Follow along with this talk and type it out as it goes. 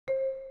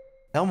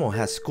Elmo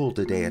has school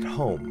today at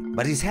home,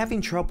 but he's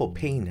having trouble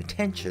paying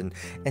attention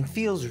and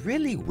feels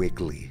really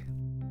wiggly.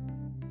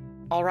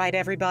 All right,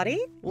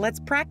 everybody, let's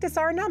practice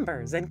our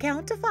numbers and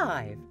count to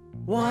 5.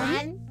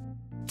 1,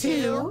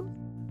 2,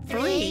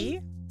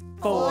 3,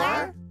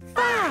 4,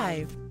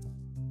 5.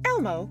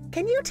 Elmo,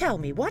 can you tell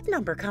me what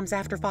number comes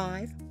after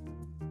 5?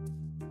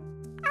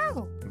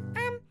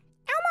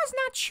 Elmo's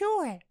not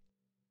sure.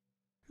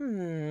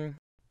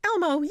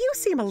 Elmo, you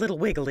seem a little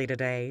wiggly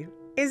today.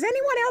 Is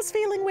anyone else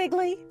feeling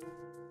wiggly?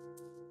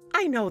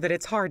 I know that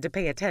it's hard to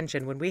pay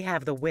attention when we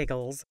have the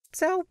wiggles,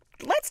 so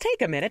let's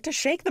take a minute to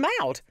shake them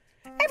out.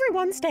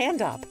 Everyone stand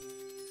up.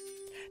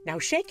 Now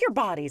shake your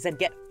bodies and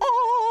get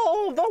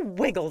all the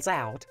wiggles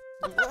out.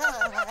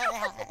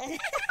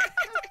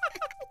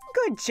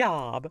 Good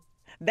job.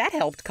 That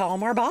helped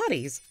calm our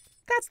bodies.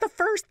 That's the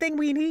first thing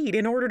we need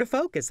in order to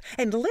focus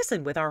and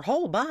listen with our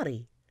whole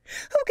body.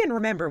 Who can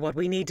remember what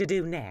we need to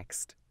do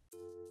next?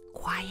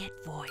 Quiet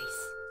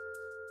voice.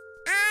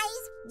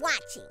 Eyes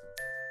watching.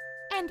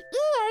 And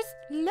ears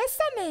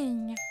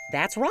listening.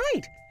 That's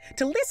right.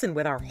 To listen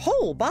with our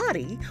whole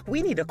body,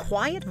 we need a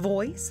quiet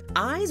voice,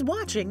 eyes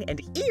watching,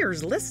 and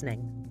ears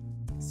listening.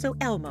 So,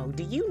 Elmo,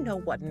 do you know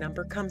what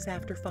number comes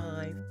after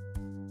 5?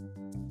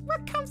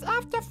 What comes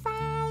after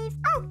 5?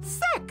 Oh,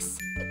 6!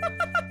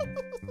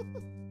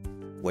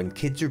 When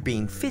kids are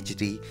being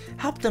fidgety,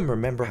 help them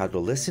remember how to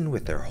listen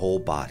with their whole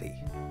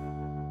body.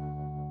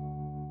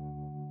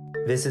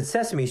 Visit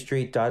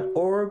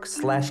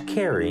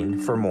sesamestreet.org/caring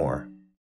for more.